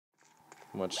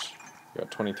How much? We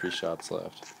got 23 shots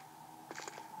left.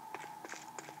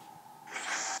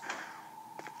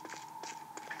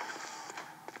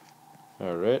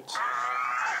 Alright.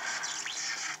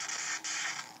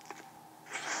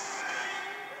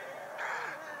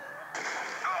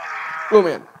 Oh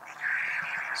man!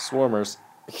 Swarmers.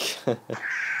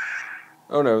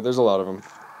 Oh no, there's a lot of them.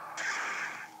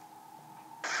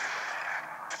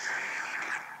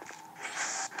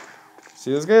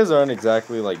 See, those guys aren't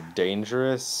exactly like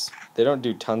dangerous. They don't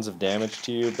do tons of damage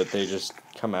to you, but they just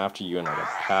come after you in like a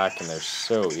pack and they're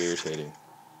so irritating.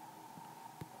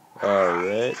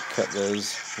 Alright, cut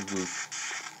those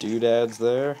doodads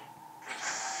there.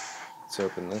 Let's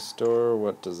open this door.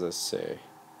 What does this say?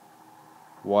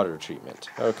 Water treatment.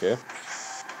 Okay.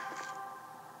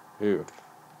 Ooh.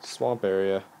 Swamp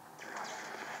area.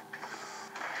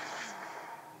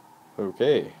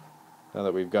 Okay. Now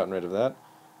that we've gotten rid of that.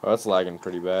 Oh, that's lagging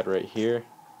pretty bad right here.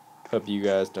 Hope you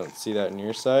guys don't see that on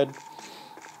your side.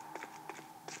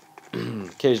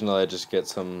 Occasionally I just get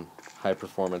some high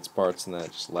performance parts and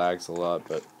that just lags a lot,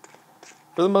 but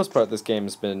for the most part this game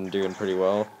has been doing pretty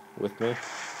well with me.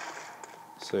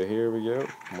 So here we go.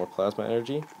 More plasma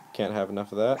energy. Can't have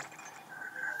enough of that.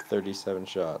 37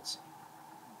 shots.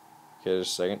 Okay,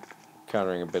 just a second.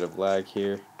 Countering a bit of lag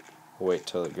here. Wait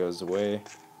till it goes away.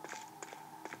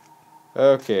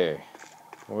 Okay.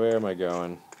 Where am I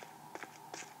going?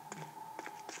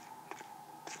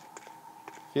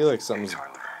 I feel like something's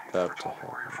about to happen.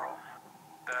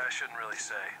 I shouldn't really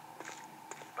say.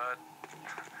 But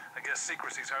I guess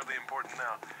secrecy's hardly important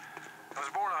now. I was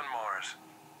born on Mars.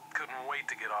 Couldn't wait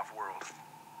to get off-world.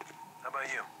 How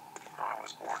about you? I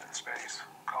was born in space.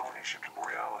 Colony shipped to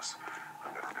Borealis.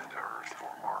 I've never been to Earth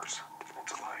or Mars.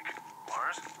 What's it like?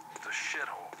 Mars? It's a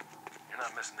shithole. You're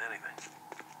not missing anything.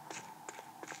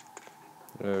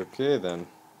 Okay then.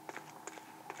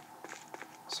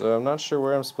 So I'm not sure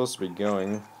where I'm supposed to be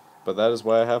going, but that is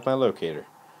why I have my locator.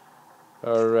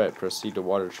 Alright, proceed to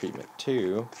water treatment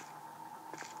 2.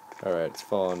 Alright, it's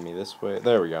following me this way.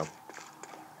 There we go.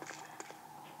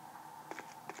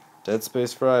 Dead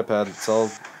Space for iPad.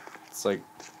 It's like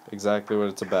exactly what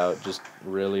it's about. Just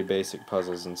really basic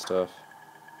puzzles and stuff.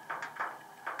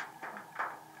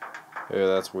 Oh,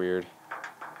 that's weird.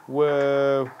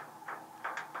 Whoa.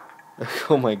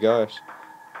 Oh my gosh.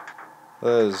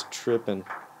 That is tripping.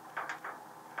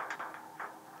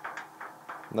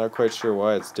 Not quite sure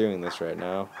why it's doing this right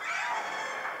now.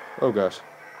 Oh gosh.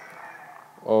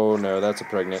 Oh no, that's a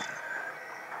pregnant.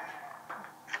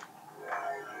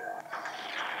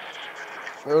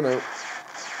 Oh no.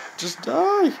 Just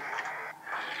die!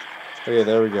 Okay,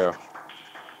 there we go.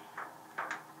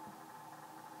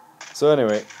 So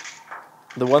anyway,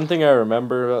 the one thing I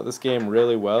remember about this game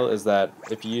really well is that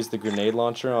if you use the grenade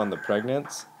launcher on the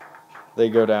pregnants, they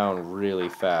go down really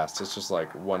fast. It's just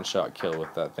like one-shot kill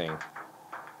with that thing.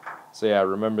 So yeah,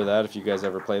 remember that if you guys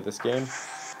ever play this game.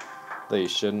 Though you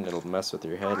shouldn't, it'll mess with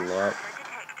your head a lot.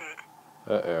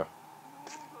 Uh-oh.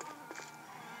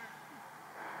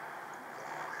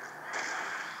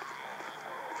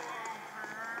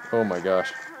 Oh my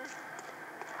gosh.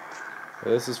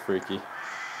 This is freaky.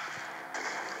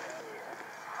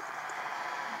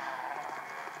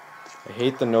 I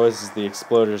hate the noises the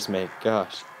exploders make.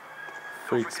 Gosh.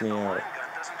 Freaks me out.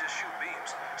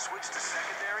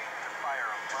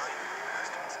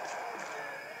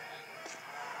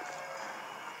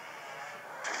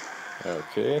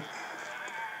 Okay.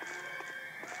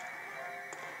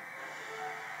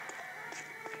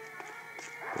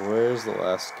 Where's the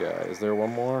last guy? Is there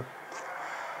one more?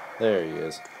 There he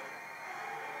is.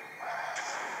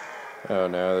 Oh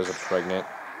no, there's a pregnant.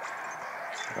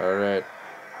 Alright.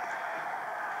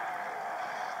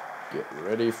 Get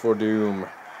ready for doom.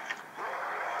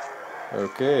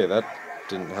 Okay, that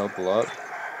didn't help a lot.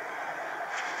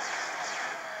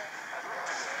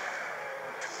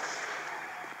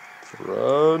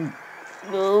 Run!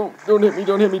 No! Don't hit me,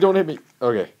 don't hit me, don't hit me!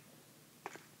 Okay.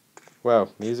 Wow,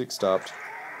 music stopped.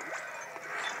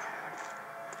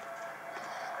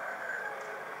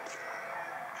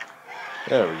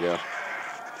 There we go.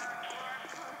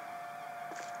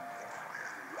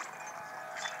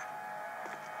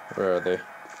 Where are they?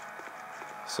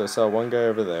 So I saw one guy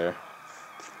over there.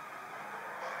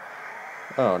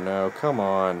 Oh no, come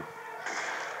on.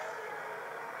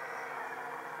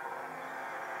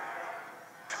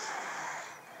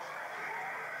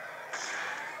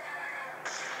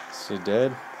 Is he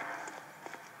dead?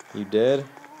 You dead?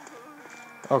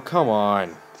 Oh, come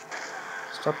on.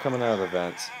 Stop coming out of the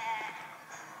vents.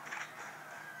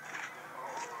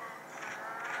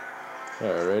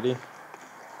 Alrighty.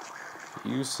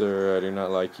 You, sir, I do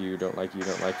not like you, don't like you,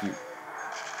 don't like you.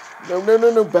 No, no,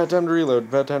 no, no. Bad time to reload.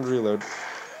 Bad time to reload.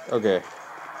 Okay.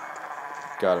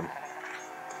 Got him.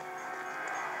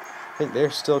 I think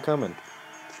they're still coming.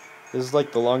 This is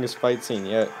like the longest fight scene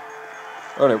yet.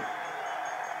 Oh no.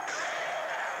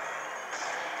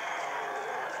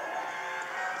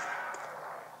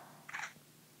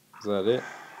 Is that it?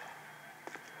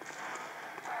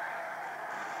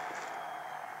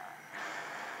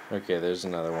 Okay, there's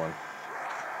another one.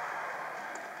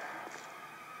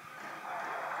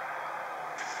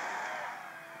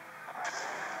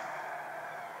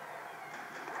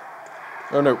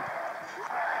 Oh no.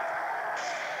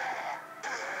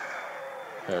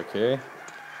 Okay.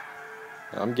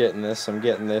 I'm getting this, I'm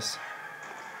getting this.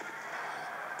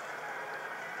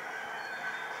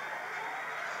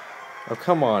 Oh,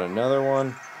 come on, another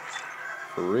one?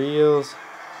 For reals?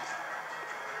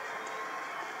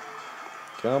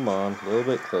 Come on, a little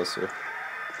bit closer.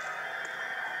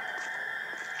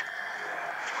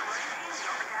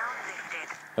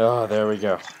 Oh, there we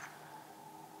go.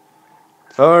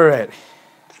 Alright.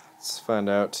 Let's find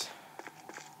out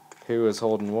who is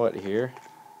holding what here.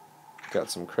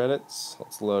 Got some credits.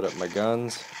 Let's load up my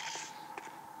guns.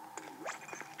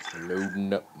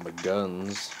 Loading up my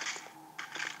guns.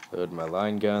 Load my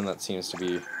line gun. That seems to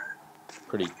be a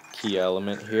pretty key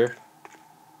element here.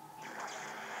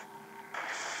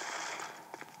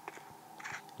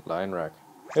 Line rack.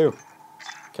 Oh,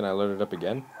 can I load it up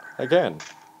again? I can.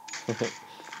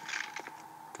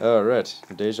 Alright,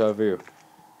 deja vu.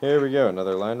 Here we go,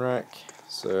 another line rack.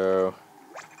 So,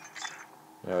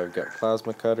 now I've got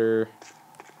plasma cutter.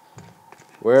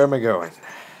 Where am I going?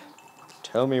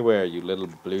 Tell me where, you little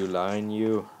blue line,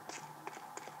 you.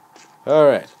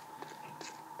 Alright.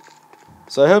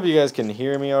 So I hope you guys can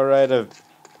hear me alright.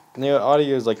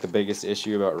 Audio is like the biggest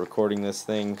issue about recording this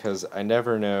thing, because I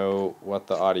never know what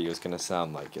the audio is going to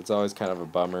sound like. It's always kind of a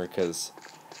bummer, because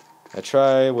I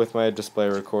try with my display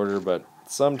recorder, but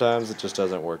sometimes it just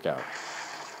doesn't work out.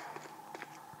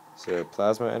 So,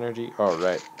 plasma energy.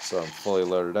 Alright, so I'm fully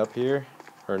loaded up here.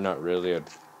 Or not really, I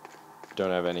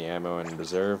don't have any ammo in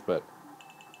reserve, but...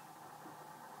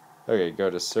 Okay, go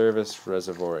to Service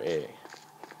Reservoir A.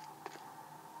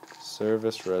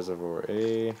 Service Reservoir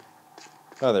A.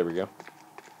 Oh, there we go.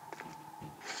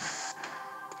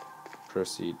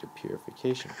 Proceed to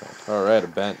Purification Plant. Alright, a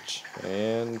bench.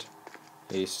 And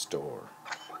a store.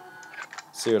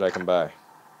 Let's see what I can buy.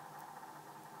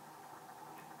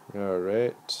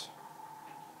 Alright.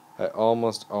 I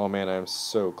almost... Oh man, I'm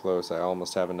so close. I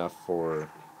almost have enough for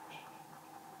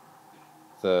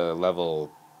the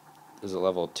level... Is it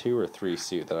level 2 or 3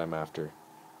 suit that I'm after?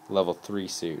 Level 3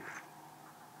 suit.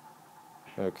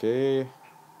 Okay.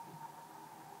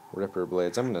 Ripper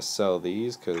blades. I'm going to sell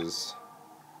these because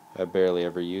I barely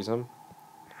ever use them.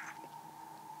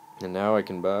 And now I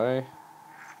can buy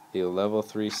the level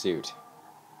 3 suit.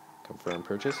 Confirm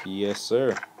purchase? Yes,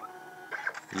 sir.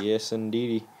 Yes,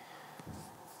 indeedy.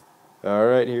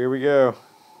 Alright, here we go.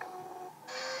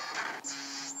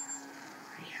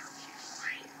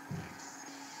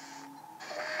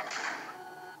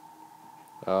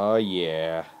 Oh,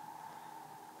 yeah.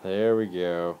 There we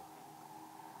go.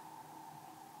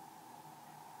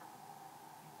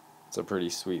 It's a pretty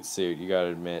sweet suit, you gotta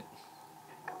admit.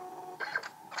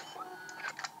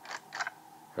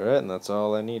 Alright, and that's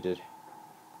all I needed.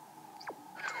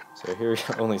 So here we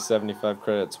go, only 75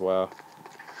 credits, wow.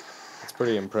 It's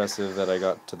pretty impressive that I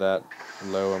got to that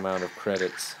low amount of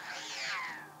credits.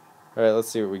 Alright, let's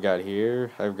see what we got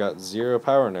here. I've got 0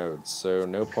 power nodes, so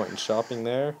no point in shopping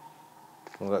there.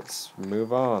 Let's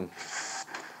move on.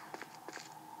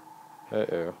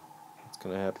 Uh-oh. What's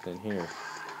gonna happen in here?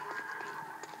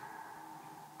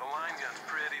 The line gun's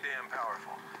pretty damn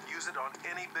powerful. Use it on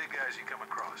any big guys you come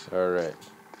across. Alright.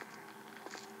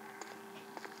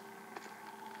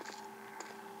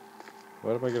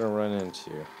 What am I gonna run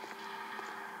into?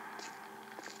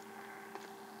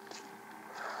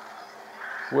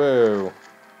 Whoa.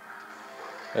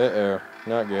 Uh-oh.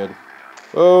 Not good.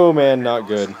 Oh man, not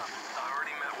good.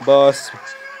 Boss.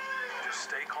 Just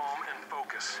stay calm and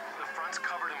focus. The front's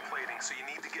covered in plating, so you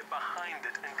need to get behind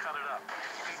it and cut it up.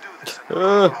 You can do this.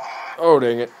 Oh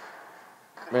dang it.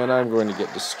 Man, I'm going to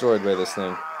get destroyed by this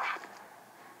thing.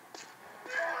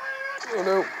 Oh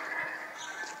no.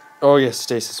 Oh yes,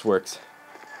 stasis works.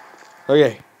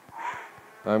 Okay.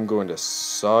 I'm going to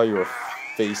saw your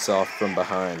face off from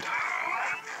behind.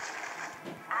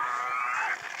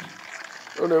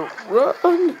 Oh no,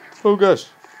 run! Oh gosh.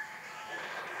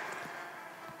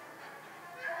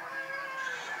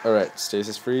 Alright,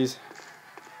 stasis freeze.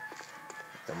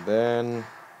 And then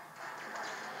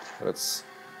let's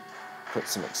put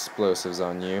some explosives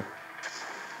on you.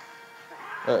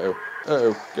 Uh-oh.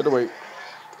 Uh-oh. Get away.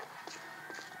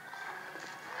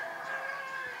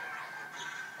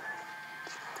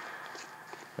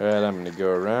 Alright, I'm gonna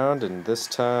go around, and this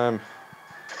time,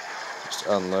 just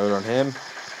unload on him.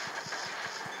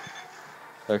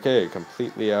 Okay,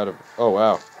 completely out of... Oh,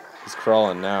 wow. He's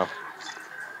crawling now.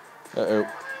 Uh-oh.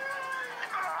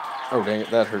 Oh, dang it,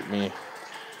 that hurt me.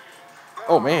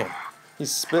 Oh, man.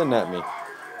 He's spitting at me.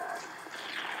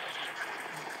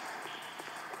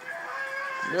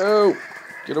 No!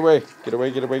 Get away. Get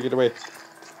away, get away, get away.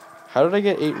 How did I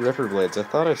get 8 Ripper Blades? I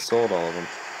thought I sold all of them.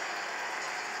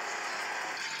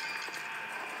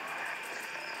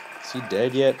 Is he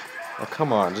dead yet? Oh,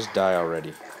 come on, just die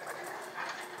already.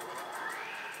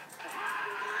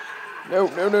 No,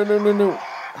 no, no, no, no, no.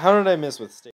 How did I miss with